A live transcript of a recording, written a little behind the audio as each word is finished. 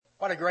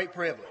What a great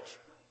privilege.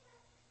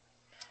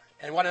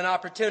 And what an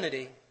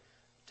opportunity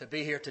to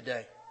be here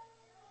today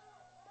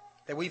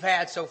that we've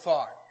had so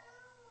far.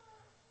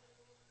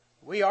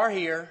 We are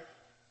here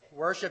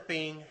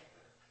worshiping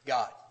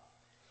God,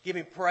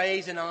 giving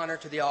praise and honor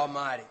to the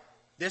Almighty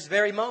this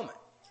very moment.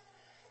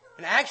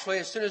 And actually,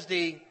 as soon as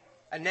the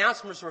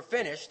announcements were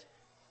finished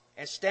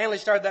and Stanley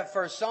started that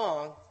first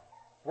song,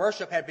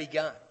 worship had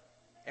begun.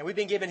 And we've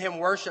been giving Him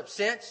worship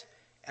since,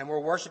 and we're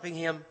worshiping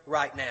Him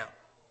right now.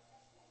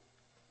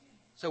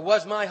 So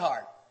was my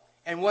heart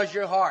and was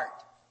your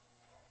heart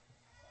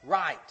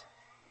right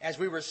as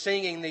we were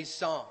singing these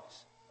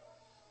songs?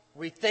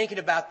 Were we thinking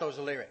about those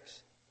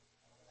lyrics?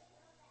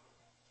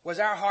 Was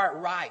our heart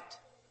right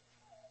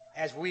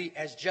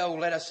as Joe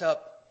led us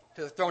up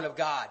to the throne of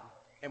God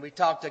and we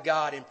talked to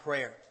God in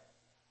prayer?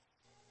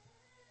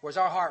 Was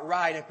our heart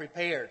right and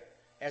prepared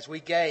as we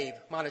gave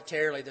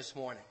monetarily this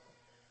morning?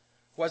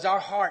 Was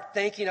our heart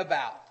thinking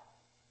about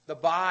the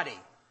body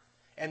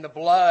and the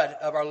blood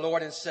of our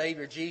Lord and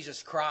Savior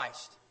Jesus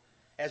Christ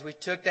as we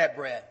took that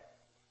bread?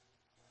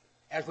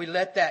 As we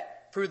let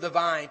that fruit of the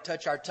vine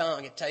touch our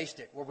tongue and taste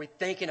it? Were we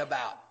thinking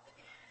about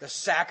the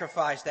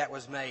sacrifice that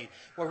was made?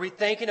 Were we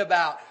thinking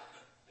about,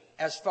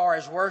 as far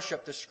as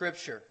worship, the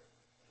scripture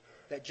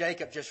that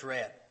Jacob just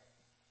read?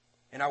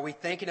 And are we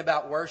thinking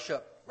about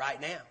worship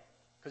right now?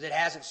 Because it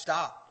hasn't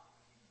stopped.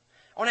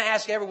 I want to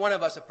ask every one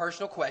of us a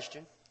personal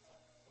question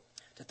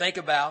to think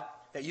about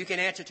that you can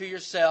answer to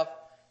yourself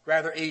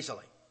rather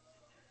easily.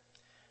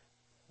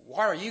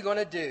 What are you going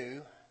to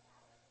do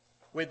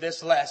with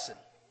this lesson?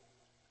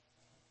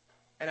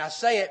 And I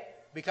say it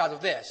because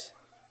of this.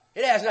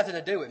 It has nothing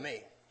to do with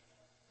me.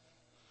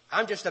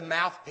 I'm just a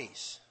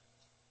mouthpiece.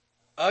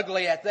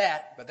 Ugly at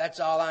that, but that's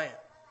all I am.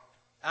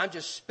 I'm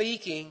just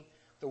speaking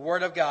the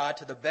Word of God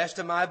to the best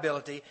of my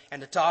ability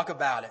and to talk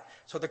about it.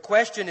 So the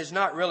question is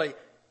not really,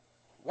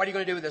 what are you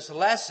going to do with this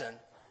lesson?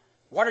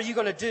 What are you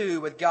going to do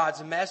with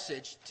God's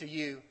message to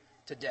you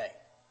today?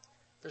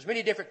 There's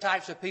many different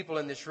types of people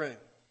in this room,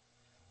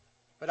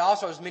 but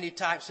also there's many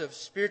types of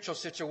spiritual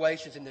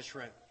situations in this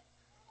room.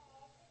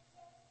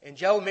 And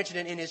Joe mentioned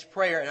it in his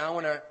prayer, and I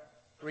want to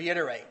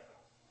reiterate.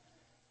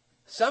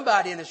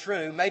 Somebody in this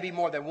room, maybe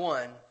more than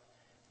one,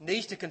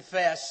 needs to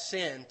confess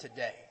sin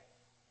today.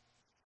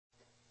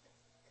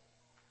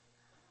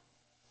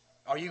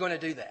 Are you going to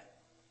do that?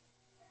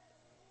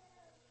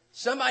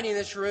 Somebody in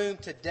this room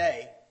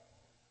today,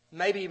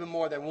 maybe even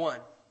more than one,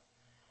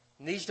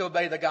 needs to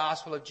obey the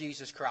gospel of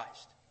Jesus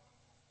Christ.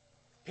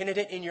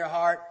 Penitent in your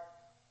heart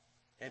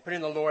and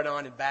putting the Lord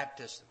on in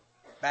baptism.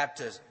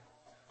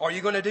 Are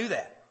you going to do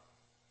that?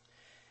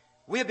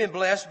 We have been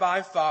blessed by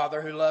a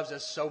Father who loves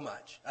us so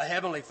much, a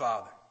Heavenly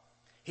Father.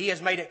 He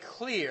has made it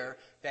clear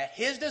that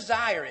His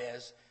desire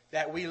is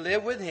that we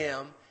live with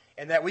Him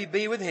and that we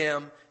be with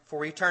Him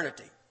for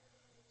eternity.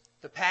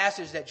 The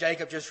passage that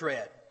Jacob just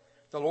read.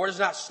 The Lord is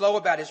not slow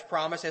about His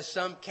promise, as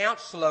some count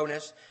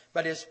slowness,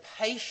 but is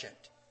patient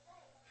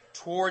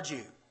toward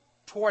you,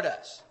 toward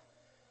us,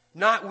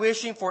 not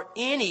wishing for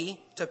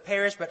any to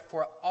perish, but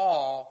for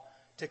all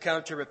to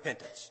come to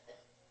repentance.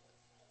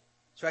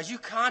 So as you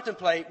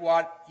contemplate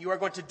what you are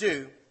going to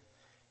do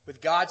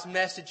with God's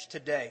message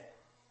today,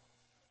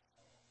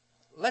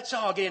 let's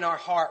all get in our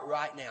heart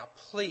right now,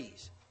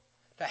 please,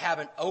 to have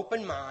an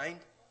open mind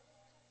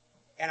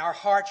and our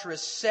hearts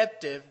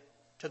receptive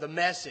to the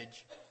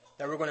message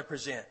that we're going to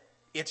present.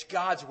 It's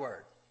God's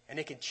Word, and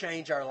it can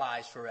change our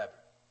lives forever.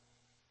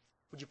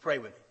 Would you pray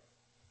with me?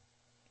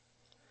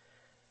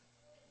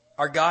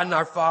 Our God and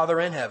our Father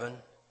in heaven,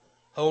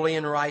 holy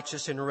and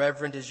righteous and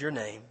reverend is your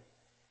name.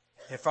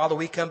 And Father,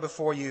 we come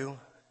before you,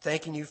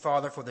 thanking you,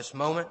 Father, for this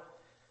moment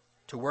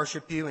to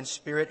worship you in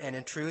spirit and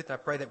in truth. I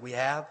pray that we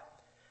have.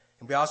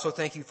 And we also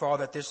thank you,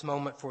 Father, at this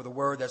moment for the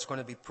word that's going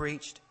to be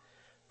preached.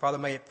 Father,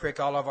 may it prick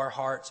all of our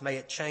hearts. May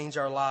it change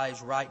our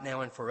lives right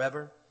now and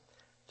forever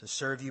to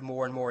serve you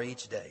more and more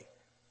each day.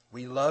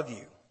 We love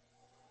you,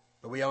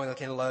 but we only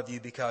can love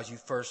you because you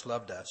first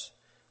loved us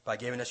by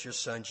giving us your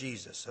Son,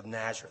 Jesus of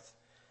Nazareth.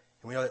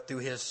 And we know that through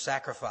His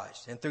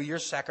sacrifice and through your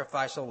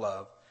sacrificial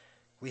love,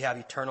 we have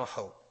eternal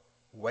hope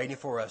waiting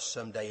for us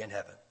someday in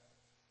heaven.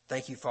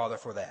 Thank you, Father,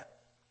 for that.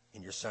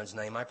 In your Son's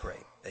name I pray.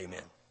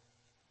 Amen.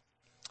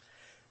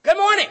 Good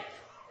morning.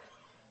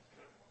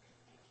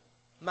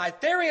 My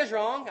theory is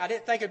wrong. I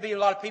didn't think there'd be a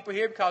lot of people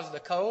here because of the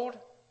cold,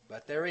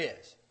 but there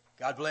is.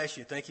 God bless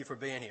you. Thank you for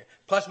being here.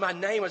 Plus, my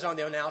name was on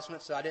the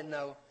announcement, so I didn't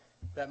know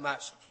that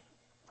might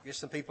get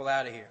some people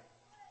out of here.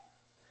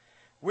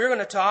 We're going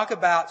to talk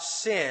about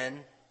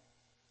sin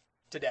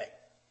today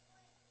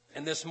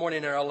and this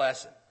morning in our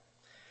lesson.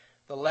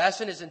 The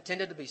lesson is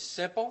intended to be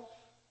simple,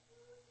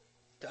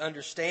 to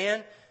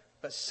understand,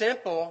 but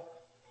simple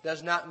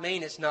does not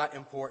mean it's not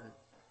important.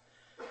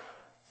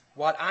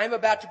 What I'm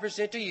about to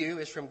present to you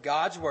is from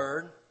God's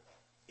Word.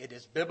 It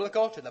is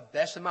biblical to the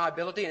best of my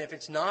ability, and if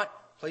it's not,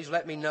 please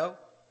let me know.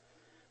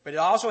 But it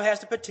also has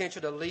the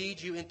potential to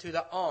lead you into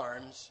the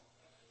arms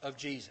of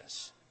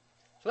Jesus.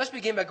 So let's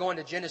begin by going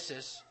to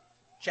Genesis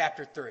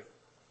chapter 3.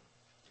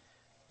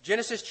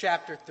 Genesis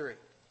chapter 3.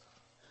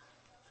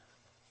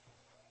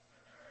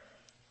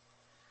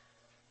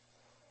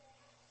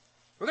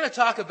 We're going to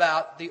talk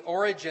about the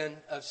origin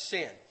of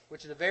sin,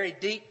 which is a very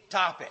deep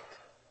topic.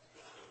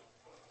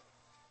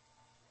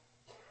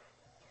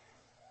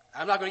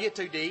 I'm not going to get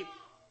too deep.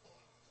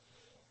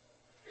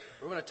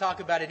 We're going to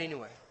talk about it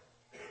anyway.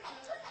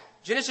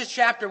 Genesis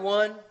chapter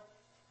 1.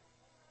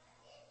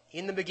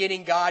 In the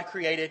beginning, God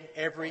created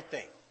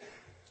everything.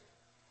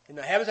 In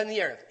the heavens and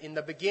the earth. In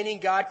the beginning,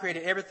 God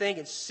created everything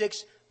in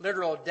 6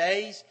 literal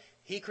days.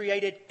 He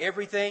created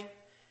everything.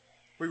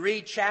 We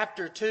read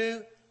chapter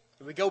 2.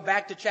 We go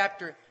back to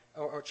chapter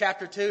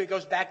 2. It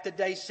goes back to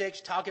day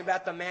 6, talking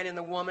about the man and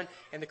the woman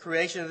and the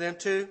creation of them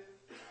too.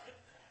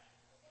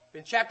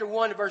 In chapter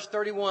 1, verse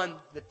 31,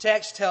 the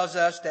text tells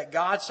us that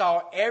God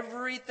saw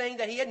everything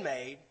that He had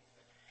made,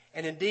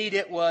 and indeed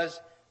it was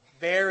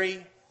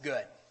very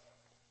good.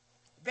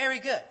 Very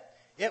good.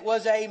 It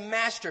was a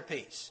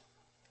masterpiece,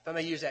 if I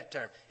may use that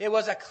term. It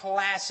was a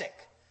classic.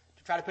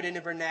 To try to put it in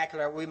the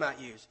vernacular we might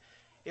use.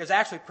 It was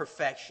actually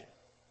perfection.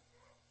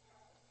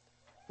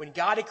 When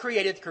God had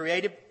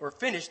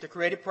finished the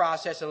creative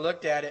process and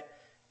looked at it,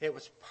 it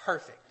was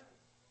perfect.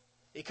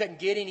 It couldn't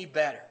get any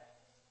better.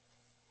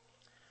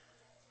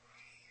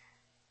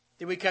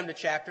 Then we come to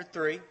chapter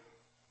 3.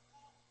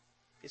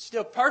 It's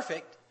still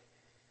perfect,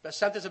 but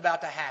something's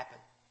about to happen.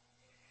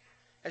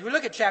 As we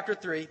look at chapter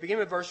 3,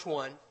 beginning with verse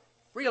 1,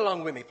 read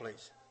along with me,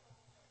 please.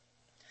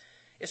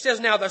 It says,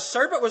 "Now the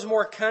serpent was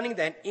more cunning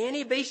than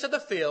any beast of the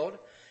field,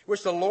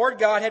 which the Lord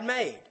God had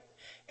made.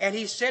 And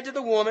he said to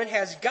the woman,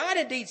 Has God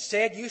indeed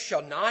said, You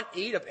shall not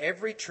eat of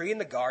every tree in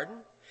the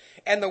garden?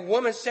 And the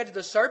woman said to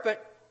the serpent,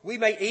 We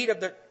may eat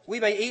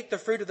the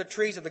fruit of the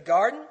trees of the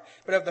garden,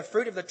 but of the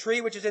fruit of the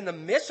tree which is in the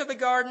midst of the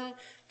garden,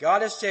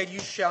 God has said, You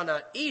shall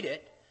not eat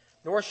it,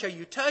 nor shall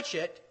you touch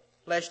it,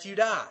 lest you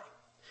die.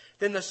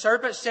 Then the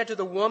serpent said to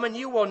the woman,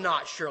 You will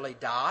not surely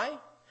die,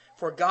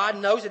 for God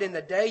knows that in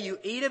the day you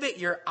eat of it,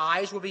 your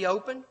eyes will be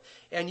opened,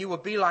 and you will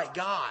be like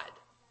God,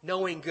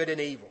 knowing good and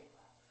evil.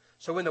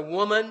 So when the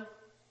woman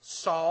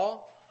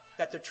saw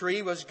that the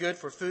tree was good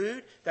for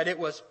food, that it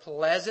was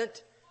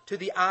pleasant to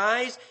the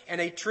eyes, and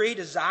a tree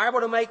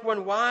desirable to make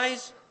one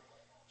wise,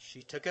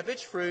 she took of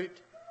its fruit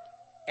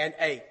and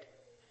ate.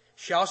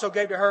 She also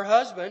gave to her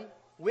husband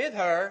with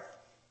her,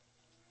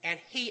 and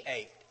he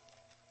ate."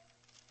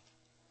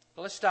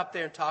 Well, let's stop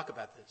there and talk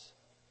about this.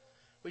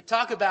 We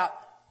talk about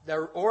the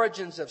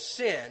origins of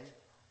sin,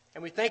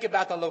 and we think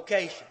about the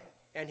location.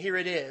 And here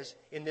it is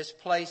in this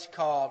place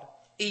called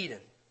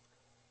Eden.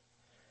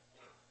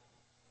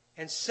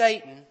 And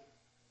Satan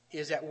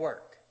is at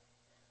work,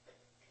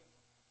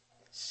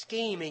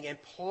 scheming and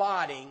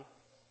plotting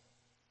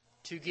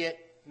to get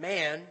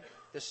man,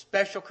 the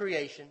special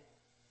creation,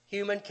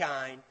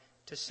 humankind,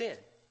 to sin.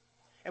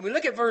 And we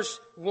look at verse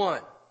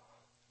 1,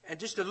 and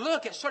just to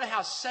look at sort of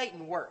how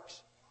Satan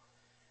works.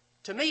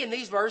 To me, in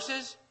these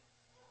verses,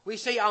 we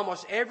see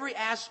almost every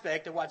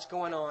aspect of what's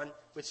going on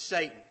with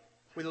Satan,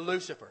 with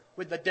Lucifer,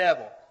 with the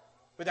devil,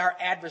 with our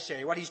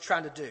adversary, what he's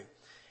trying to do.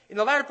 In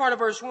the latter part of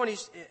verse 1,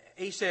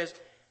 he says,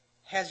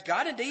 "Has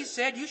God indeed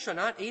said, You shall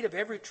not eat of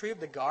every tree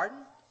of the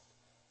garden?"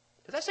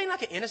 Does that seem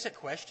like an innocent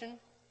question?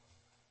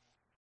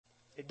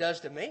 It does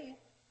to me.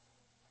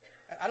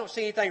 I don't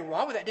see anything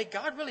wrong with that. Did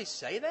God really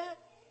say that?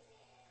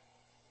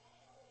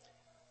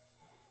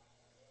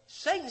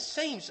 Satan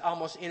seems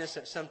almost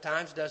innocent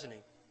sometimes, doesn't he?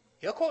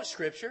 He'll quote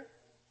Scripture.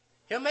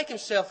 He'll make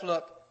himself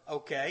look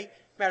okay.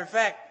 Matter of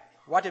fact,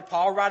 what did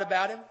Paul write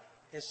about him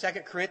in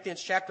 2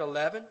 Corinthians chapter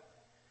 11?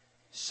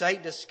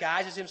 Satan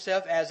disguises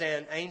himself as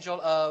an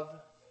angel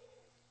of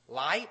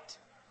light.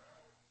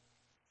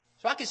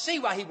 So I can see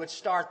why he would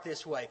start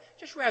this way.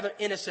 Just a rather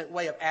innocent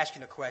way of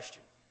asking a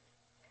question.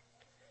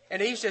 And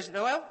Eve says,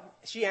 "No, well,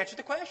 she answered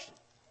the question.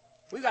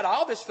 We've got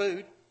all this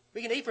food.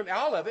 We can eat from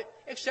all of it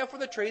except for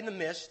the tree in the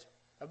midst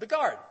of the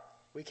garden.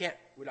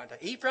 We're not to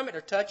eat from it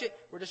or touch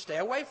it. We're to stay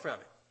away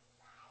from it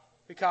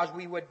because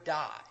we would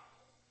die."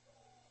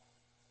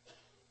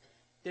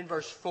 Then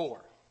verse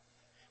 4.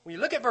 When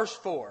you look at verse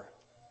 4,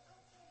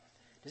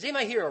 does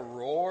anybody hear a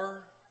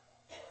roar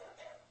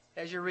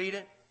as you read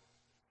it?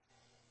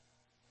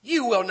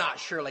 "You will not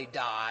surely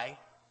die."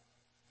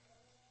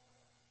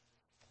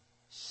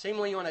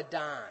 Seemingly on a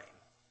dime,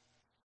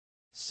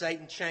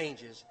 Satan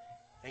changes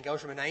and goes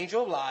from an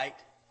angel of light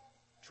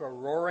to a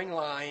roaring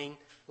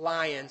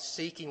lion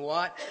seeking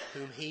what?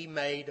 Whom he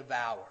may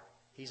devour.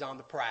 He's on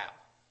the prowl.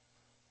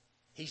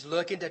 He's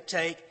looking to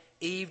take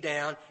Eve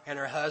down and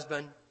her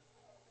husband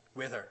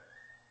with her.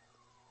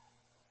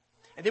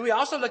 And then we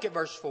also look at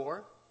verse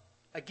 4.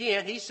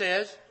 Again, he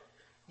says,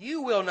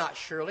 "You will not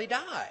surely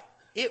die."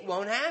 It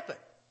won't happen.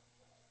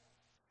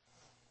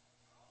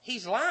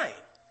 He's lying.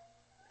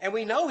 And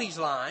we know he's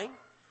lying,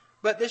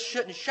 but this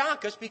shouldn't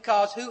shock us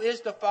because who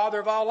is the father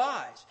of all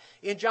lies?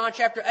 In John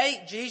chapter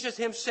 8, Jesus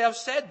himself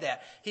said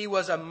that. He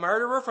was a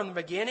murderer from the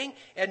beginning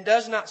and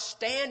does not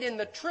stand in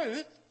the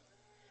truth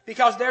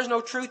because there's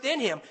no truth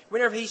in him.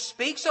 Whenever he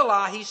speaks a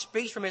lie, he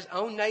speaks from his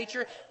own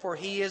nature, for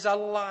he is a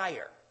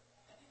liar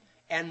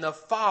and the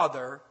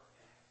father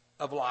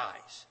of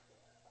lies.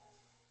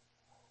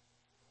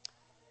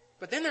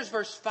 But then there's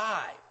verse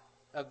 5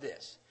 of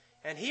this.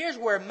 And here's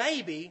where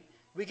maybe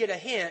we get a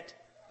hint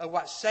of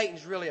what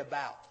Satan's really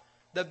about.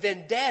 The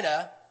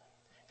vendetta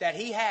that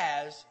he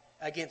has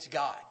against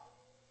God.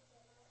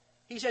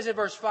 He says in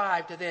verse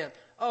 5 to them,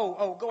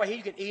 oh, go ahead,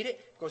 you can eat it.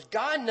 Because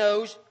God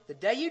knows the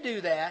day you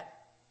do that,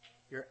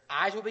 your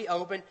eyes will be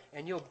open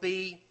and you'll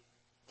be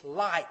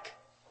like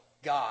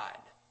God.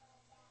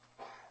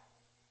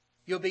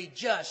 You'll be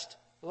just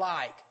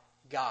like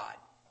God.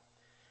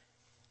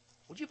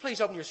 Would you please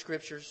open your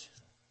scriptures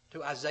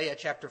to Isaiah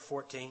chapter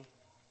 14?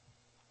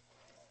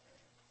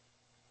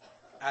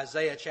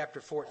 Isaiah chapter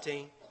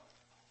 14.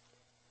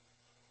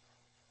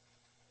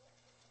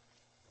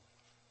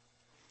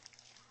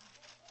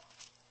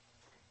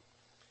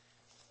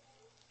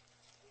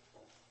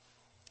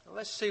 Now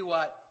let's see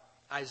what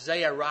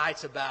Isaiah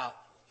writes about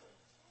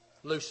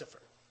Lucifer.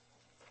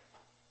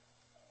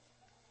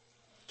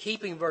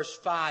 Keeping verse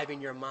 5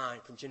 in your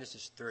mind from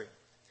Genesis 3.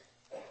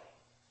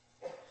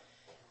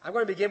 I'm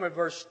going to begin with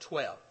verse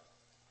 12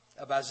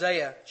 of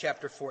Isaiah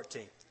chapter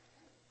 14.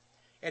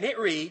 And it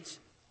reads,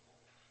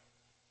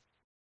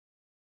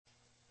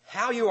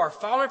 How you are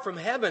fallen from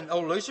heaven, O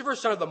Lucifer,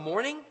 son of the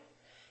morning!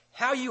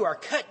 How you are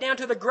cut down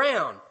to the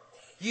ground,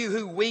 you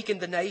who weaken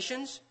the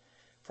nations!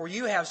 For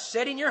you have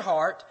said in your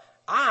heart,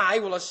 I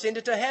will ascend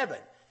into heaven.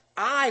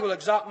 I will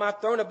exalt my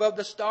throne above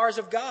the stars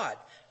of God.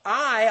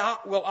 I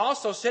will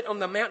also sit on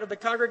the mount of the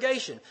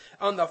congregation,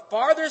 on the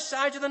farther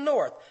sides of the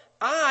north.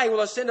 I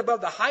will ascend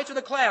above the heights of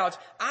the clouds.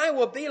 I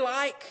will be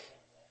like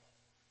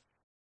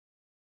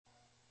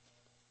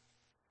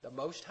the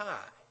Most High.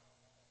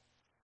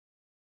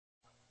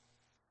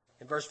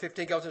 And verse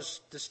 15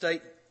 goes to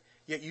state,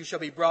 Yet you shall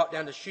be brought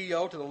down to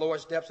Sheol, to the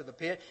lowest depths of the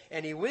pit.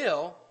 And he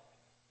will.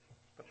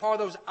 But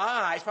part of those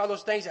eyes, part of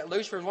those things that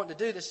Lucifer is wanting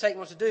to do, that Satan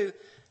wants to do,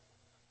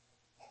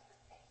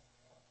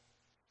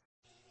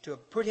 to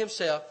put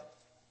himself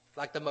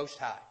like the Most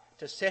High.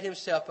 To set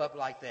himself up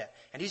like that.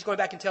 And he's going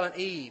back and telling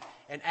Eve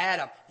and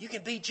Adam, you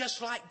can be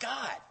just like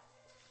God.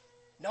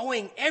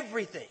 Knowing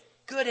everything,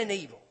 good and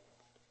evil.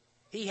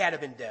 He had a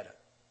vendetta.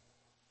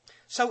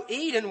 So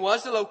Eden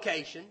was the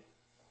location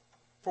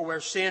for where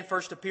sin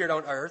first appeared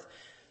on earth.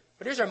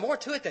 But is there more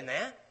to it than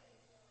that?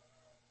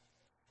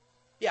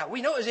 Yeah,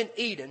 we know it was in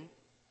Eden.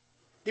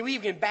 Then we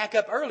even back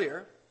up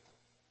earlier,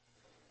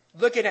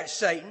 looking at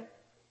Satan.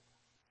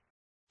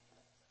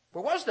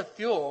 But what was the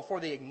fuel for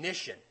the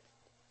ignition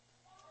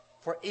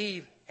for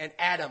Eve and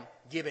Adam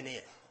giving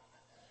in?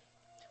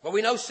 Well,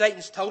 we know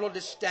Satan's total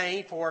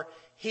disdain for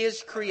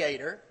his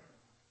creator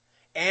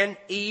and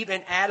Eve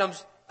and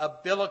Adam's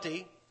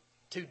ability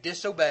to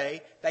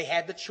disobey. They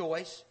had the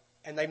choice,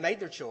 and they made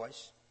their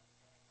choice.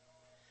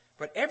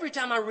 But every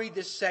time I read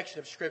this section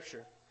of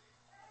Scripture,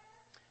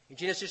 in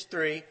Genesis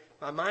 3,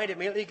 my mind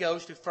immediately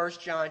goes to 1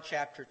 John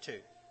chapter 2.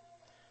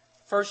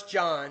 1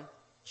 John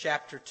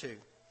chapter 2.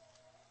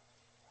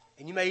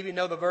 And you may even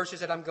know the verses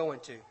that I'm going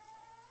to.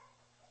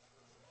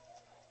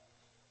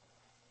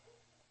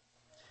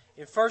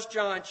 In 1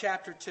 John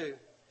chapter 2,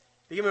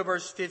 beginning with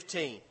verse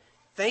 15,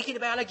 thinking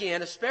about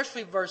again,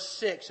 especially verse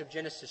 6 of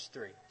Genesis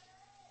 3.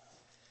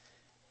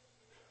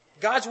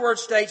 God's word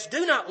states,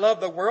 Do not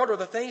love the world or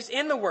the things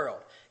in the world.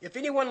 If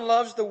anyone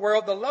loves the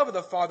world, the love of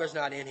the Father is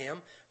not in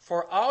him.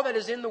 For all that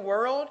is in the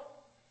world,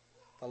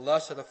 the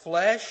lust of the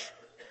flesh,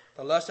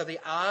 the lust of the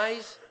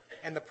eyes,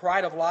 and the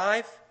pride of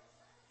life,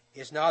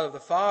 is not of the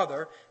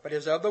Father, but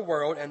is of the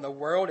world, and the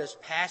world is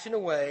passing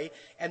away,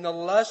 and the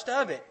lust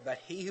of it. But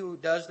he who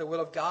does the will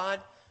of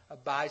God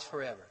abides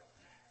forever.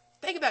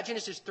 Think about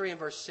Genesis 3 and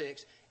verse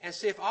 6, and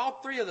see if all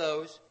three of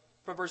those,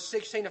 from verse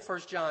 16 of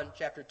 1 John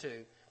chapter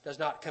 2, does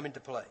not come into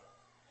play.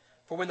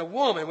 For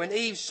when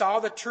Eve saw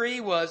the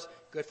tree was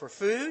good for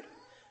food,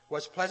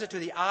 was pleasant to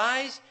the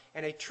eyes,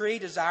 and a tree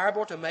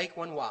desirable to make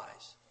one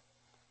wise.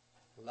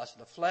 The lust of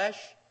the flesh,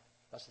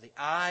 lust of the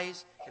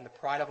eyes, and the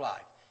pride of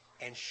life.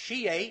 And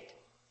she ate,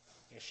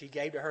 and she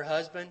gave to her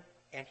husband,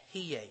 and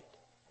he ate.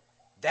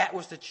 That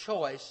was the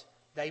choice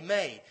they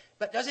made.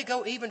 But does it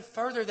go even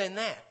further than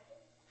that?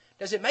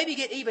 Does it maybe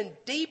get even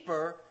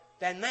deeper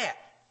than that?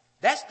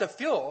 That's the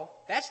fuel.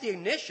 That's the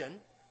ignition.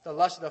 The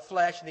lust of the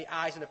flesh and the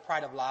eyes and the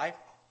pride of life.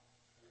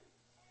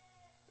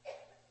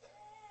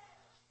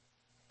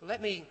 But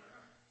let me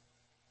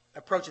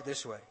approach it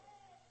this way.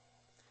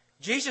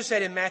 Jesus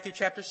said in Matthew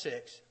chapter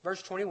 6,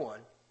 verse 21,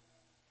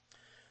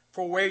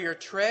 For where your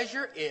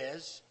treasure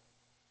is,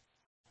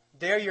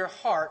 there your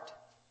heart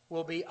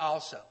will be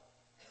also.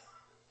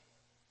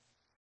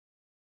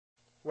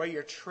 Where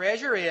your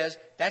treasure is,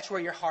 that's where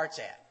your heart's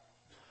at.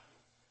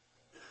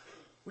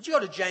 Would you go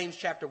to James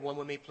chapter 1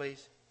 with me,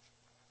 please?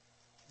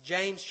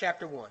 James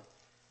chapter 1.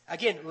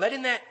 Again,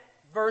 letting that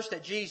verse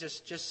that Jesus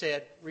just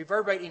said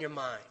reverberate in your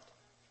mind.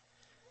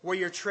 Where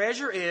your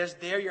treasure is,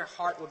 there your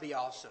heart will be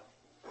also.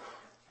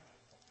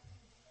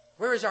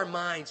 Where is our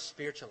mind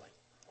spiritually?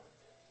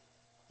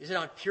 Is it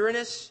on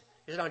pureness?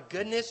 Is it on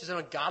goodness? Is it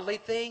on godly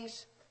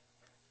things?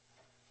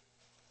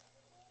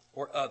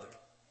 Or other?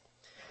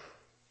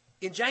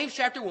 In James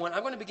chapter 1,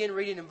 I'm going to begin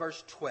reading in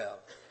verse 12.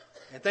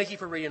 And thank you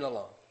for reading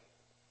along.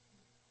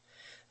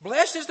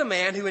 Blessed is the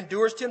man who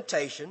endures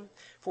temptation,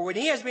 for when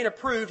he has been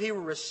approved, he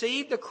will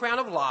receive the crown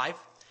of life,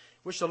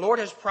 which the Lord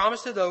has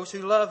promised to those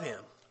who love him.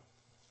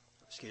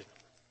 Excuse me.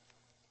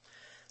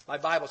 My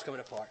Bible's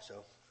coming apart,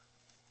 so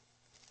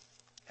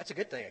that's a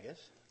good thing, I guess.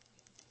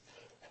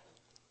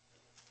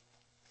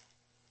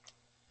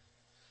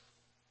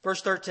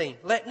 Verse 13,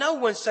 let no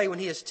one say when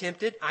he is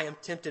tempted, I am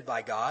tempted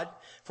by God.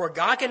 For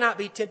God cannot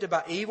be tempted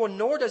by evil,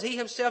 nor does he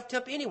himself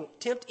tempt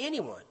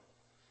anyone.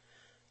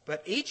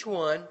 But each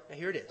one, now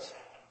here it is.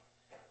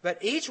 But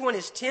each one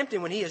is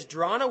tempted when he is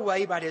drawn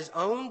away by his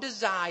own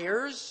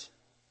desires.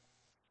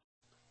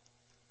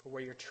 For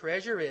where your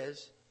treasure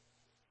is,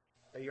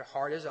 there your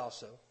heart is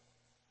also.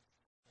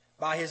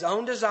 By his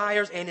own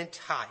desires and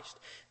enticed.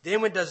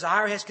 Then when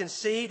desire has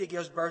conceived, it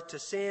gives birth to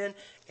sin.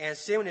 And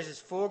sin, when it is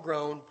full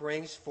grown,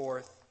 brings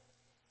forth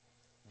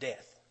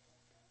death.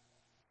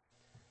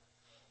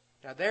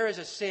 Now there is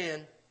a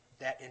sin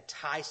that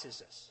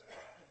entices us.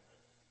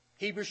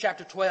 Hebrews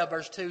chapter 12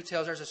 verse 2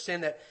 tells us there's a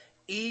sin that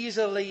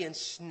easily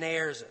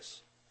ensnares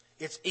us.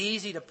 It's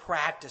easy to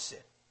practice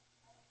it.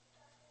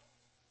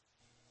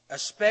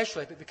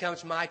 Especially if it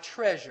becomes my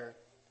treasure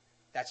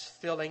that's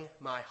filling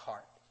my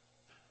heart.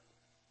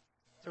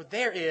 So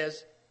there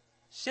is,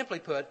 simply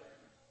put,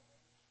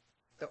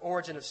 the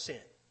origin of sin.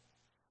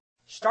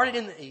 Started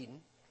in the Eden,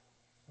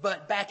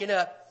 but backing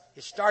up,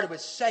 it started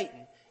with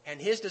Satan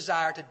and his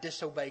desire to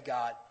disobey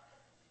God.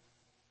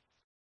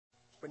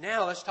 But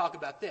now let's talk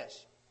about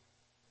this.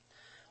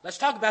 Let's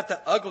talk about the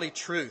ugly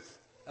truth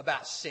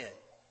about sin.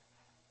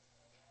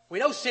 We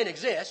know sin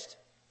exists.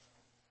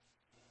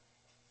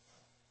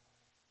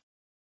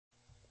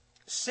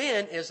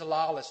 Sin is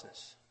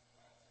lawlessness.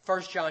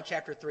 1 John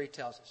chapter 3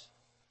 tells us.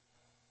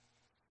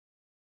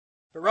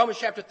 But Romans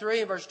chapter 3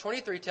 and verse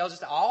 23 tells us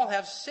that all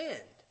have sinned.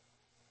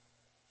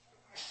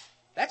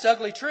 That's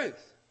ugly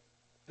truth.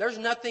 There's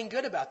nothing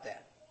good about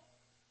that.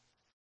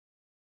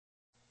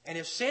 And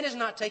if sin is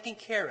not taken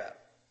care of,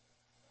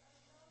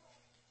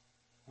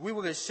 we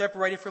will be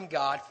separated from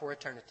God for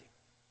eternity.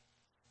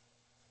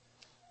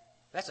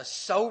 That's a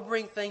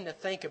sobering thing to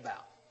think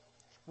about.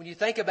 When you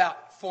think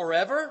about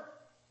forever,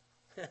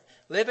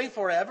 living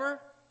forever,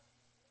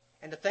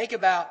 and to think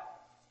about,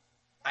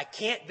 I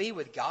can't be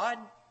with God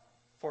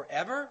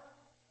forever.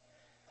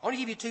 I want to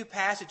give you two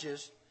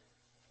passages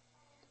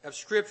of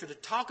Scripture to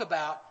talk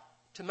about,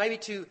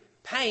 to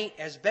paint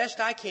as best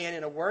I can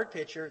in a word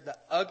picture, the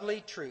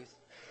ugly truth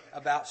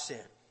about sin.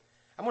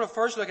 I'm going to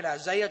first look at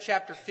Isaiah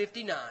chapter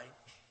 59,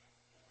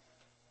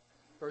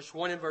 verse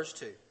 1 and verse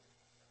 2.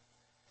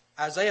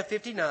 Isaiah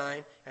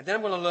 59, and then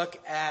I'm going to look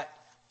at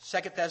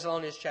 2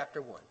 Thessalonians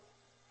chapter 1.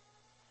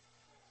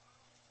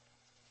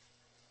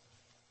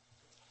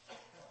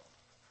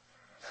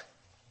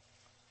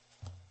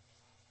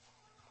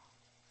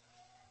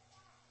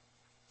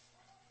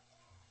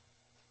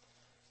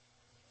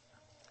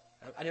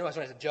 I knew I was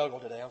going to have to juggle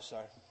today. I'm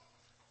sorry.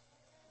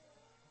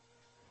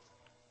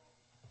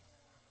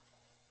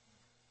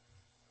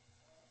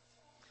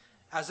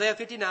 Isaiah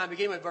 59,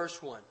 beginning with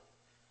verse 1,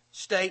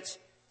 states,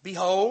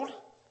 Behold,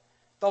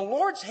 the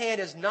Lord's hand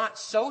is not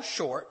so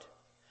short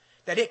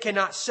that it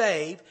cannot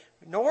save,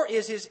 nor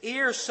is his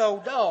ear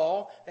so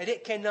dull that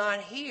it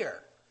cannot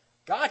hear.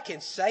 God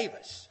can save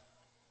us.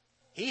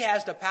 He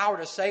has the power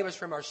to save us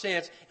from our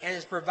sins and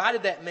has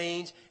provided that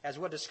means, as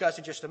we'll discuss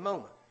in just a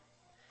moment.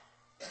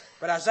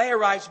 But Isaiah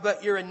writes,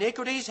 But your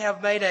iniquities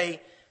have made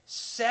a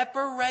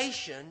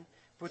separation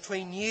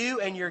between you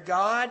and your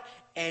God,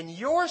 and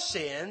your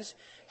sins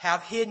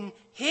have hidden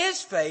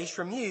his face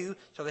from you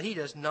so that he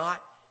does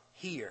not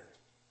hear.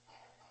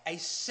 A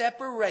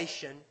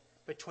separation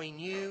between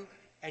you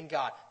and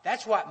God.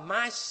 That's what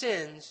my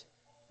sins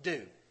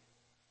do,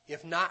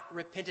 if not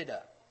repented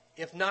of,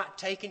 if not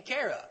taken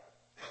care of.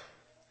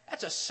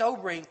 That's a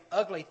sobering,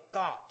 ugly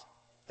thought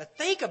to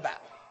think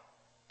about,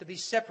 to be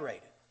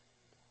separated.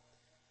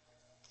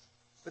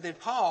 But then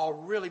Paul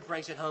really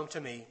brings it home to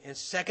me in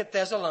 2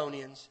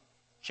 Thessalonians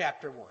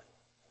chapter 1.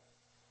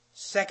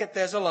 2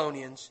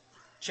 Thessalonians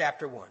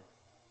chapter 1.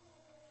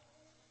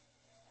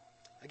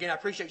 Again, I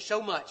appreciate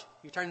so much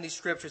you turning these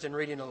scriptures and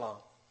reading along.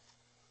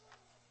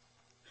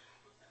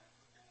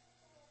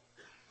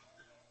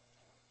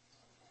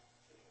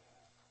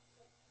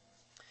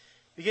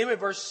 Beginning with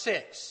verse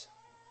 6,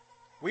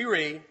 we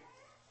read,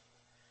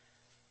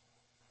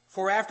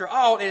 For after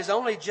all, it is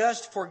only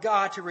just for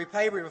God to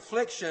repay with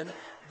affliction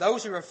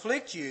those who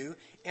afflict you,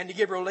 and to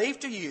give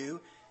relief to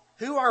you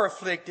who are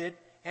afflicted,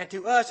 and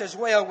to us as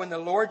well when the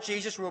Lord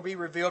Jesus will be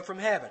revealed from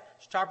heaven.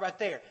 Stop right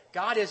there.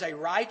 God is a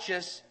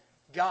righteous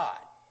God.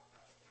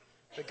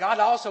 But God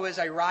also is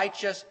a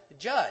righteous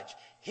judge.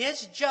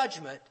 His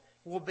judgment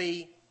will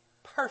be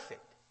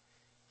perfect,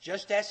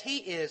 just as He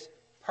is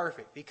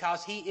perfect,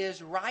 because He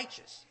is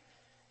righteous.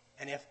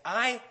 And if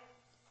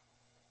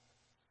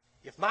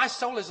my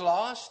soul is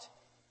lost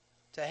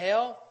to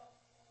hell,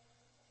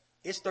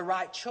 it's the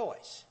right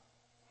choice.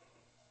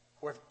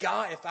 Or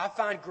if I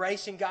find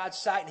grace in God's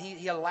sight and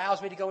He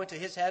allows me to go into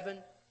His heaven,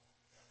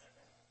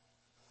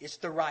 it's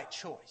the right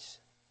choice.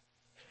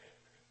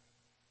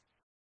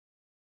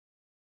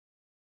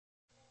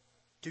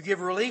 to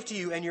give relief to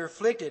you and your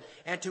afflicted,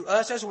 and to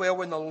us as well,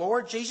 when the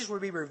Lord Jesus will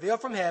be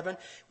revealed from heaven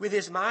with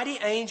his mighty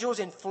angels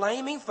in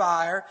flaming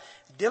fire,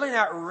 dealing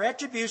out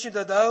retribution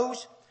to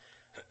those,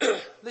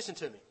 listen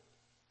to me,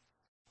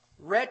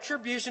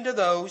 retribution to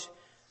those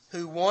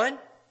who, one,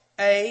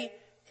 A,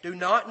 do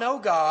not know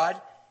God,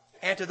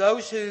 and to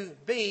those who,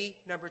 B,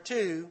 number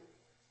 2,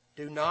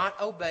 do not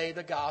obey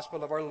the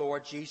gospel of our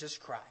Lord Jesus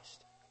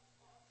Christ.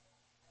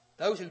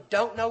 Those who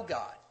don't know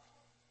God,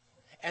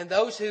 and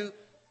those who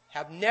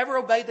have never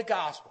obeyed the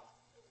gospel,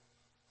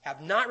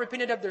 have not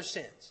repented of their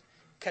sins,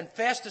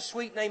 confessed the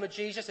sweet name of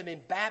Jesus, and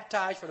been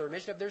baptized for the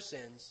remission of their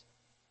sins,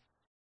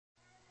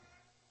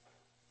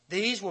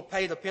 these will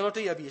pay the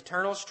penalty of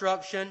eternal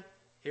destruction,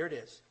 here it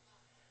is,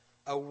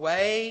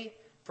 away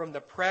from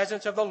the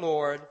presence of the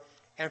Lord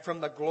and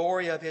from the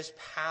glory of his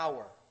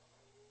power.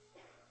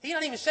 He's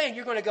not even saying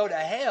you're going to go to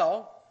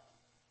hell,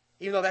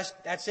 even though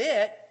that's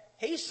it.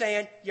 He's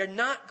saying you're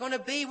not going to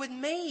be with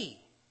me.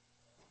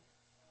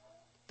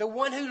 The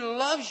one who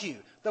loves you,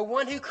 the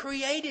one who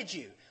created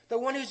you, the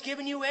one who's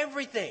given you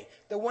everything,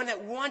 the one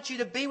that wants you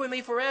to be with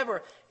me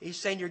forever. He's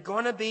saying you're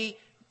going to be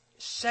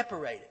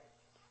separated,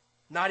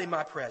 not in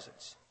my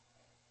presence.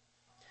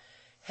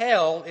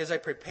 Hell is a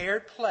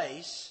prepared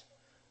place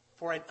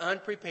for an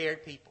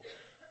unprepared people.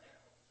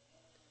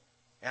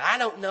 And I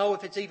don't know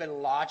if it's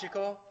even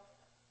logical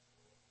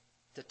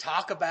to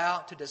talk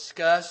about, to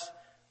discuss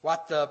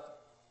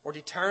or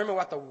determine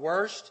what the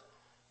worst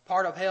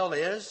part of hell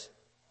is,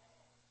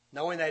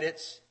 knowing that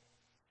it's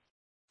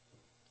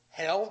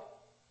hell.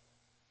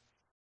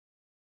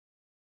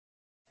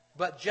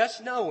 But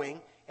just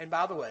knowing, and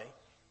by the way,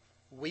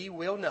 we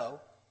will know,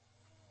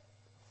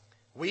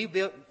 we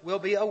will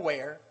be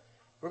aware,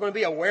 we're going to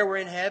be aware we're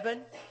in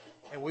heaven,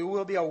 and we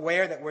will be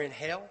aware that we're in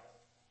hell.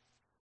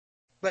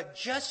 But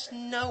just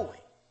knowing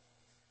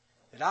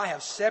that I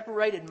have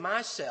separated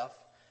myself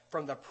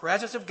from the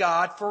presence of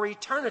God for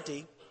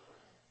eternity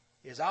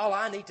is all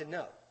I need to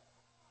know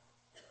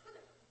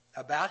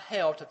about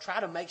hell to try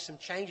to make some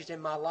changes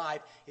in my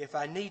life if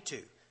I need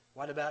to.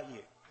 What about you?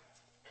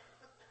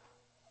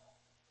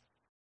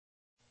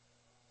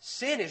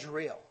 Sin is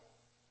real.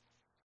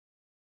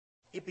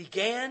 It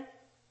began,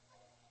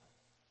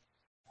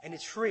 and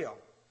it's real,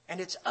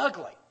 and it's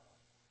ugly.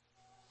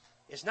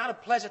 It's not a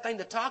pleasant thing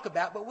to talk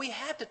about, but we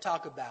have to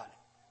talk about it.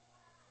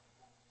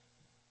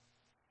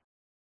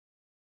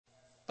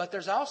 But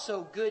there's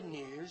also good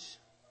news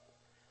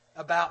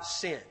about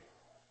sin.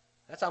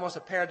 That's almost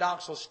a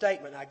paradoxical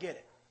statement, I get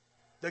it.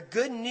 The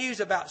good news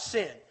about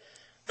sin,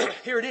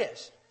 here it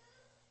is.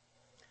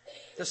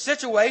 The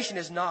situation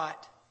is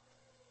not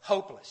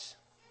hopeless.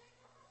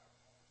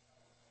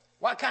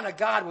 What kind of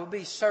God will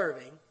be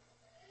serving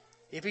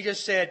if he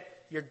just said,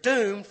 you're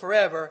doomed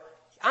forever,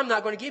 I'm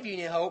not going to give you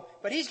any hope,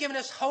 but he's given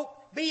us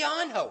hope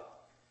beyond hope.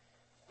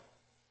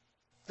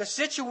 The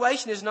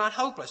situation is not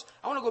hopeless.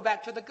 I want to go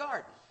back to the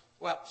garden.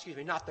 Well, excuse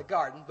me, not the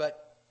garden,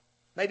 but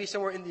maybe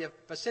somewhere in the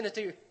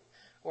vicinity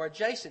or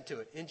adjacent to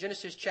it, in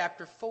Genesis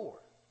chapter 4.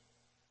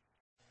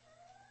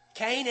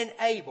 Cain and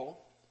Abel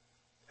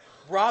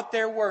brought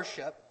their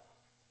worship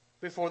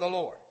before the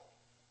Lord.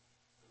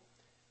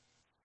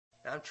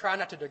 Now, I'm trying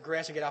not to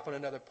digress and get off on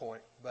another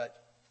point,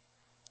 but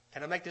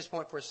can I make this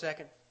point for a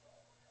second?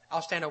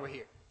 I'll stand over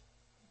here.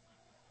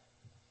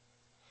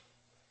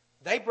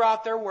 They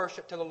brought their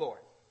worship to the Lord.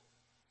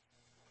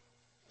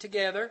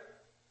 Together,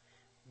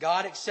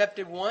 God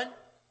accepted one,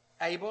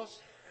 Abel's,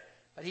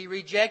 but he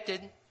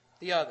rejected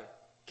the other,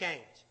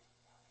 Cain's.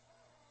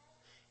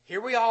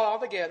 Here we all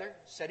together,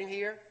 sitting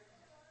here,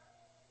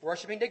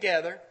 worshiping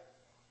together.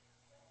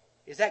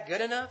 Is that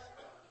good enough?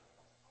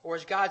 Or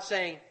is God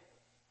saying,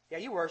 yeah,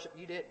 you worship,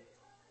 you didn't.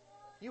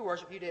 You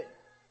worship, you didn't.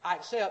 I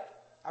accept,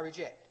 I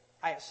reject.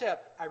 I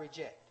accept, I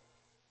reject.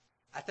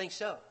 I think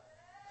so.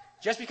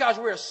 Just because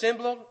we're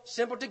assembled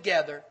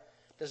together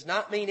does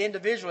not mean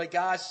individually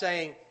God's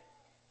saying,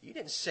 you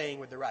didn't sing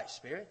with the right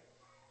spirit.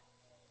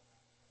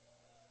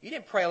 You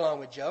didn't pray along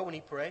with Joe when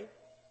he prayed.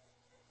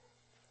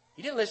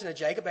 You didn't listen to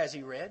Jacob as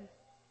he read.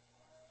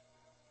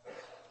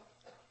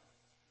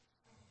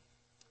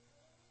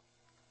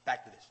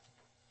 Back to this.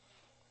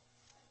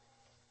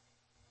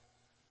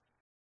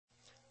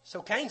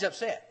 So Cain's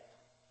upset.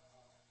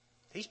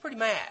 He's pretty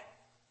mad.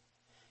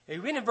 And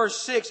you read in verse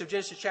 6 of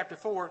Genesis chapter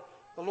 4,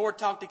 the Lord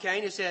talked to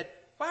Cain and said,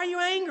 why are you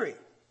angry?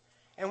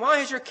 And why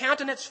has your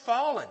countenance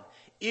fallen?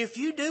 If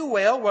you do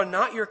well, will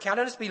not your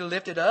countenance be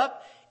lifted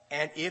up?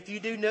 And if you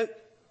do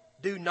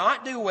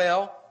not do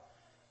well,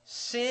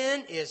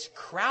 sin is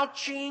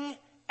crouching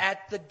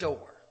at the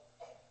door.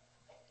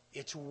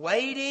 It's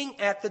waiting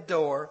at the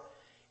door,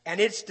 and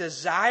its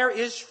desire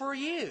is for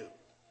you.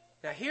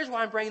 Now, here's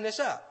why I'm bringing this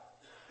up.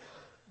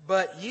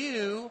 But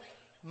you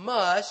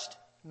must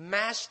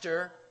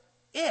master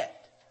it.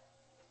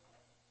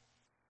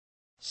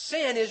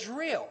 Sin is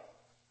real.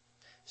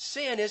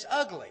 Sin is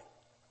ugly.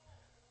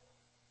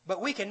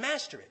 But we can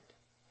master it.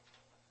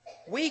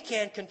 We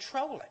can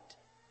control it.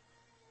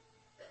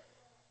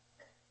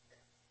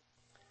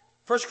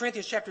 1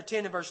 Corinthians chapter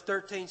 10 and verse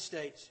 13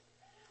 states,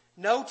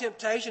 No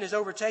temptation is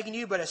overtaking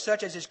you, but as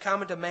such as is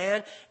common to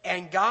man.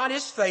 And God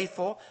is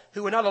faithful,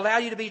 who will not allow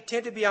you to be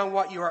tempted beyond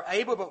what you are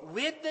able, but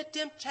with the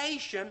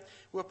temptation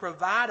will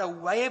provide a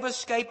way of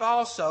escape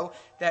also,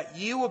 that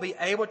you will be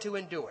able to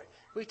endure it.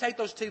 We take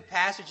those two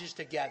passages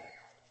together.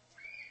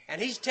 And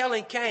he's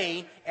telling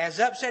Cain, as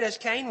upset as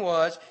Cain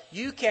was,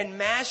 you can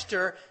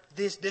master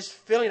this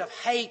feeling of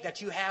hate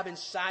that you have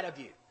inside of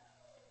you.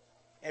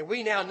 And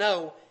we now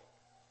know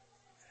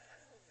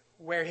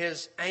where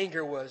his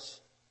anger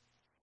was.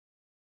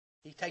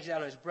 He takes it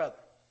out on his brother.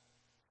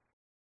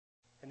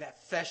 And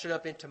that festered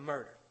up into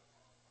murder.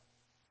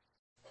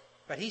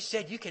 But he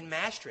said you can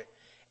master it.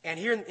 And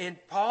here in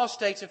Paul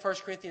states in 1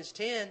 Corinthians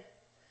 10,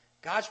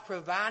 God's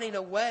providing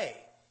a way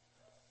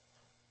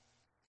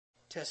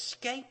to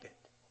escape it.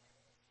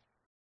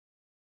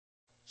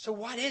 So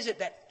what is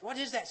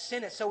that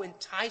sin that so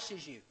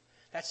entices you,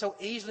 that so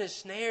easily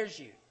ensnares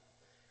you?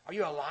 Are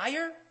you a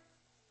liar?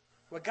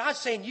 Well, God's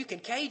saying you can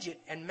cage it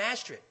and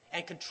master it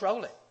and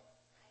control it.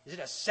 Is it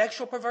a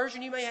sexual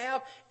perversion you may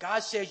have? God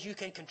says you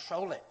can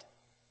control it.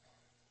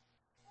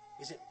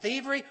 Is it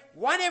thievery?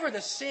 Whatever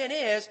the sin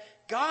is,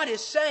 God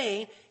is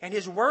saying, and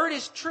His Word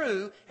is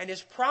true, and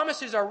His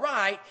promises are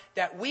right,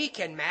 that we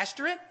can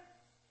master it,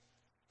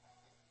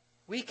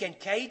 we can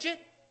cage it,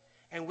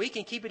 and we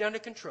can keep it under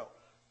control.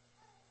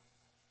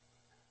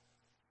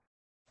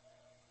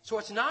 So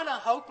it's not a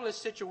hopeless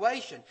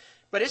situation.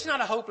 But it's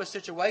not a hopeless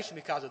situation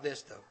because of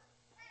this, though.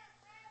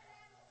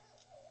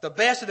 The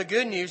best of the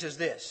good news is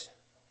this.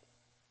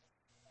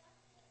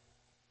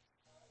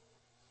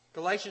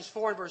 Galatians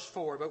 4 and verse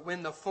 4. But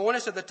when the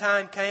fullness of the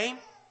time came,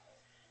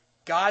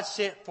 God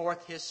sent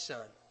forth His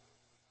Son,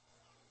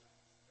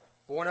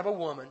 born of a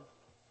woman,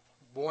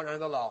 born under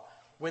the law.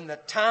 When the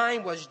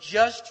time was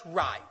just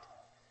right,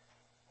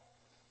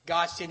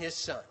 God sent His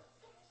Son,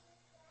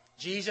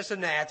 Jesus of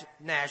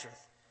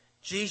Nazareth,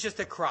 Jesus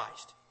the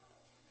Christ,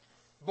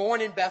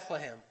 born in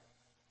Bethlehem,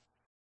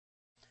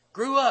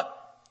 grew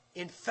up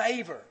in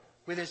favor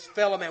with his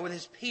fellow man, with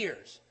his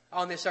peers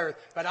on this earth,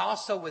 but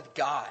also with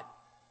God.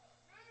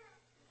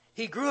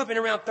 He grew up in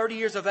around 30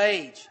 years of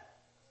age.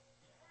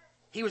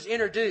 He was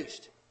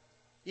introduced,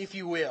 if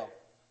you will,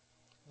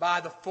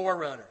 by the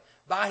forerunner,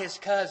 by his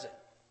cousin,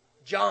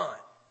 John,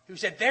 who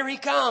said, there he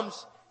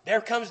comes.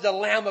 There comes the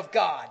Lamb of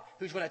God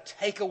who's going to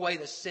take away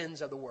the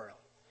sins of the world.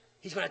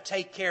 He's going to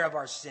take care of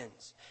our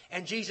sins.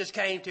 And Jesus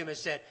came to him and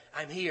said,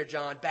 I'm here,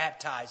 John,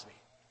 baptize me.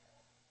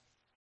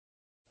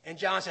 And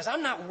John says,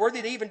 I'm not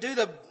worthy to even do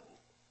the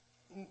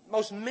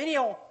most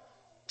menial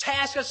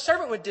task a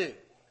servant would do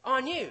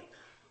on you.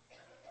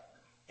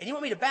 And you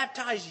want me to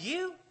baptize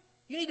you?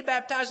 You need to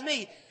baptize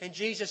me. And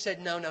Jesus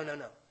said, no.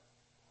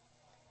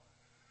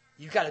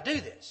 You've got to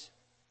do this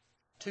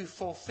to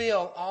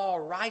fulfill all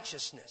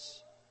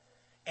righteousness.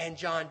 And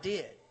John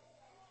did.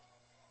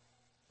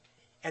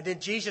 And then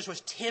Jesus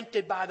was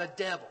tempted by the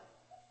devil.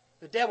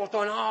 The devil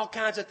throwing all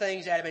kinds of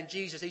things at him. And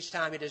Jesus, each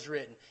time, it is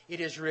written,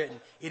 it is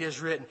written, it is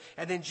written.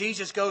 And then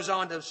Jesus goes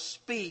on to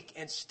speak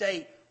and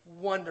state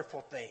wonderful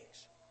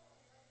things.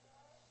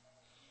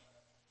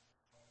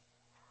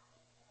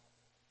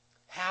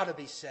 How to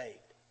be saved.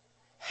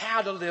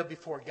 How to live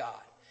before God.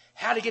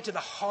 How to get to the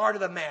heart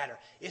of the matter.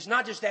 It's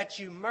not just that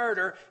you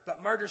murder,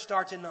 but murder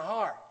starts in the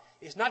heart.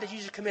 It's not that you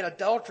just commit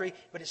adultery,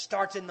 but it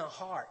starts in the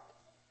heart.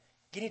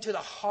 Getting to the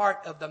heart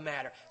of the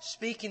matter.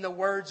 Speaking the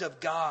words of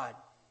God.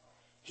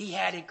 He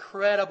had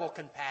incredible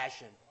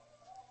compassion.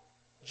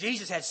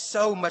 Jesus had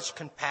so much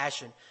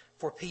compassion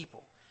for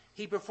people.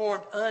 He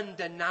performed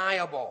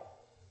undeniable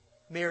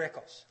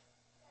miracles.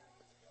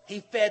 He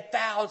fed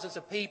thousands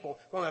of people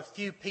from a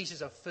few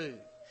pieces of food.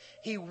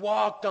 He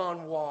walked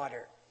on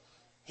water.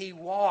 He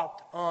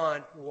walked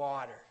on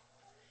water.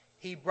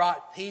 He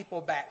brought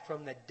people back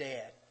from the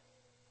dead.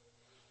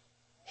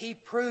 He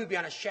proved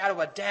beyond a shadow of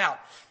a doubt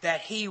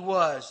that He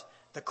was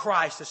the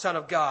Christ, the Son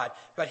of God,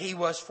 but He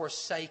was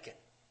forsaken.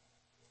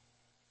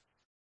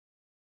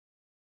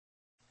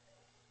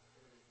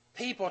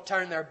 People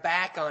turned their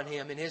back on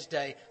Him in His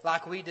day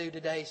like we do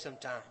today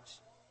sometimes.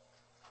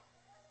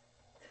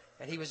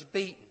 And He was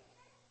beaten.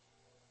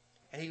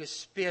 And He was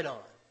spit on.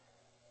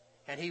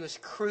 And He was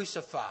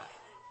crucified.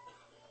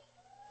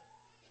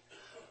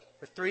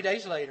 But 3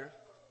 days later,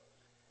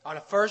 on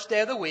the first day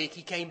of the week,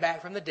 He came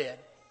back from the dead,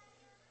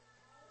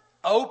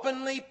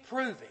 openly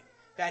proving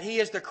that He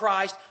is the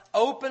Christ,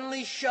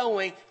 openly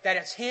showing that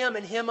it's Him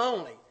and Him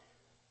only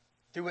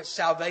through which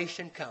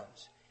salvation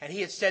comes. And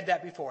He had said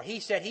that before. He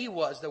said He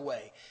was the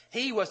way.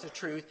 He was the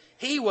truth.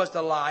 He was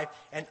the life.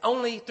 And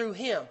only through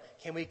Him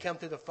can we come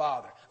to the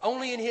Father.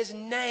 Only in His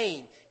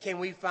name can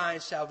we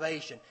find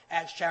salvation.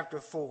 Acts chapter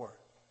 4.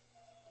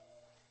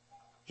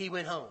 He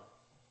went home.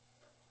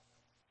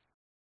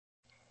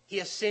 He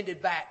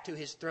ascended back to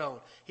His throne.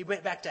 He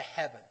went back to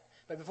heaven.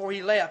 But before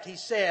He left, He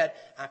said,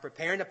 I'm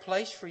preparing a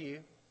place for you.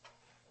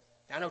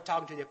 I know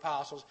talking to the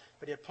apostles,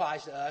 but it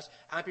applies to us.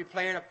 I'm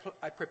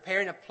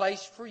preparing a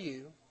place for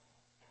you.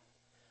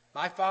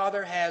 My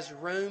Father has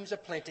rooms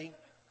aplenty.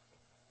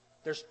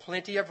 There's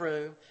plenty of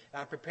room.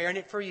 I'm preparing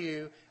it for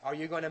you. Are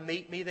you going to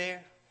meet me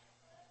there?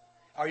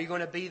 Are you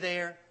going to be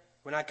there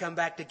when I come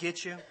back to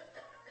get you?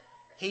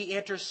 He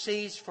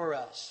intercedes for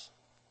us.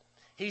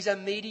 He's a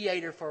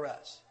mediator for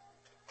us.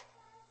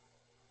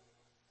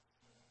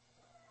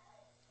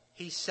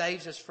 He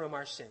saves us from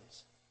our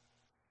sins.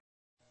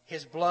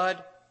 His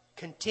blood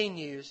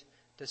continues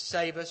to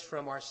save us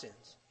from our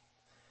sins.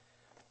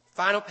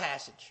 Final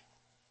passage.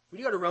 Would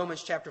you go to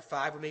Romans chapter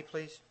 5 with me,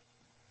 please?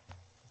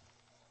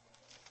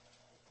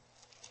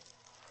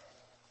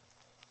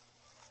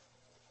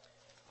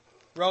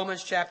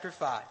 Romans chapter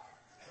 5.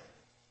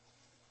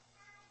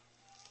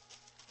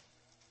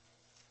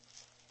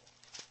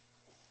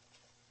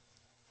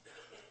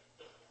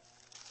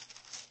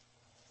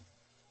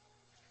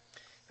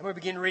 I'm going to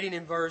begin reading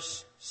in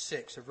verse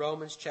 6 of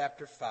Romans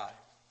chapter 5.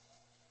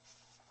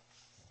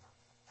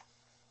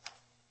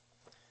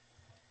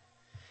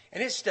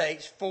 And it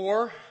states,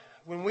 "For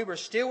when we were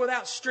still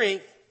without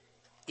strength,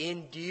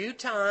 in due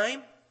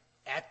time,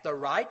 at the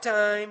right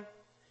time,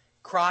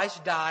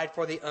 Christ died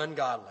for the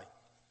ungodly.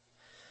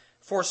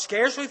 For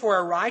scarcely for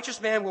a righteous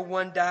man will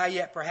one die,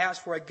 yet perhaps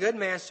for a good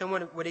man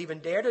someone would even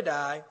dare to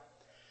die.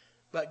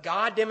 But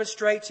God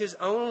demonstrates His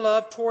own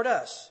love toward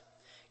us,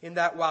 in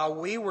that while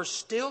we were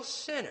still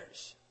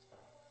sinners,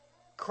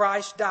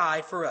 Christ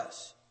died for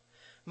us.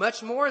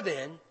 Much more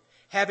then,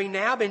 having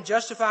now been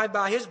justified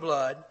by His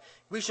blood,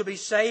 we shall be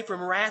saved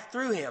from wrath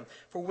through Him.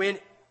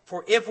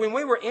 For if when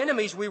we were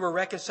enemies we were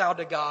reconciled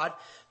to God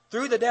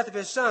through the death of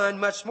His Son,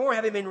 much more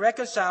having been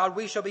reconciled,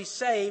 we shall be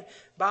saved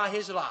by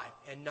His life.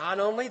 And not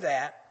only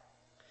that,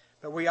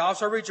 but we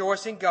also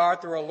rejoice in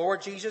God through our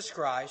Lord Jesus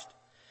Christ,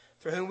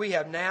 through whom we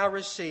have now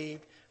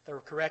received the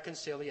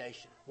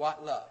reconciliation."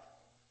 What love!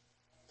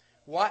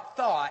 What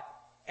thought,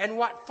 and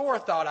what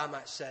forethought, I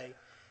might say,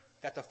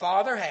 that the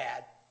Father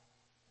had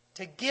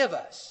to give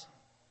us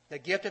the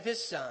gift of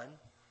His Son,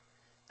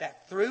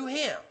 that through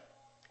Him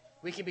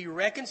we can be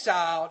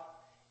reconciled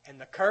and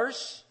the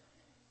curse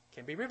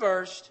can be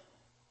reversed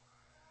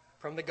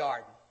from the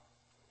garden.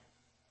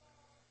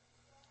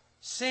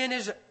 Sin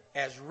is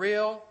as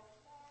real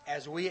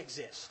as we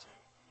exist.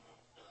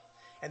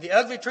 And the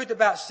ugly truth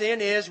about sin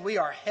is we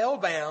are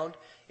hell-bound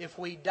if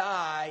we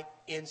die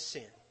in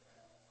sin.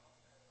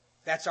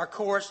 That's our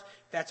course,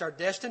 that's our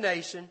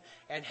destination,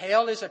 and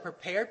hell is a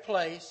prepared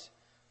place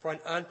for an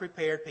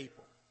unprepared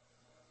people.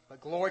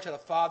 But glory to the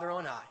Father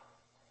on high.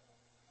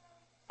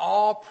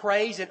 All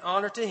praise and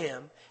honor to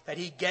Him that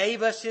He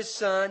gave us His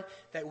Son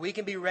that we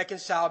can be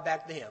reconciled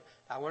back to Him.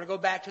 I want to go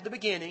back to the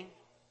beginning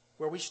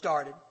where we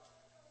started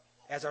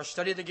as our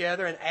study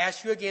together and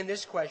ask you again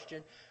this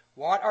question: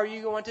 what are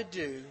you going to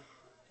do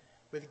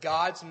with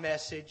God's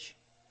message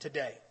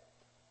today?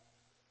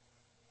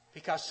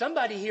 Because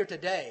somebody here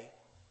today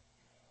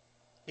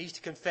needs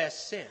to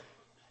confess sin.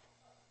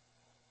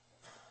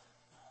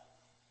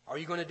 Are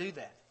you going to do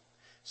that?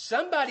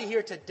 Somebody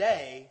here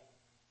today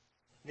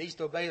needs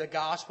to obey the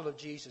gospel of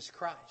Jesus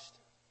Christ.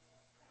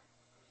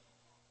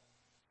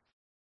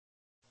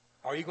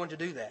 Are you going to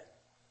do that?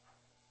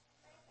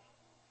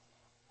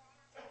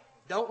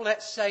 Don't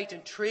let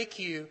Satan trick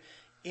you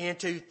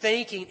into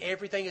thinking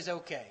everything is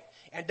okay.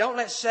 And don't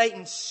let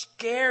Satan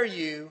scare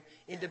you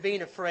into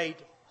being afraid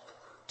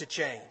to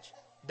change.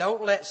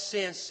 Don't let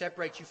sin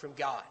separate you from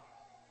God.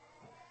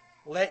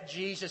 Let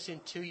Jesus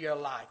into your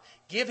life.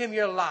 Give Him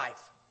your life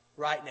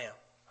right now.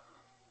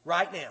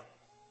 Right now,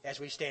 as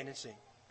we stand and sing.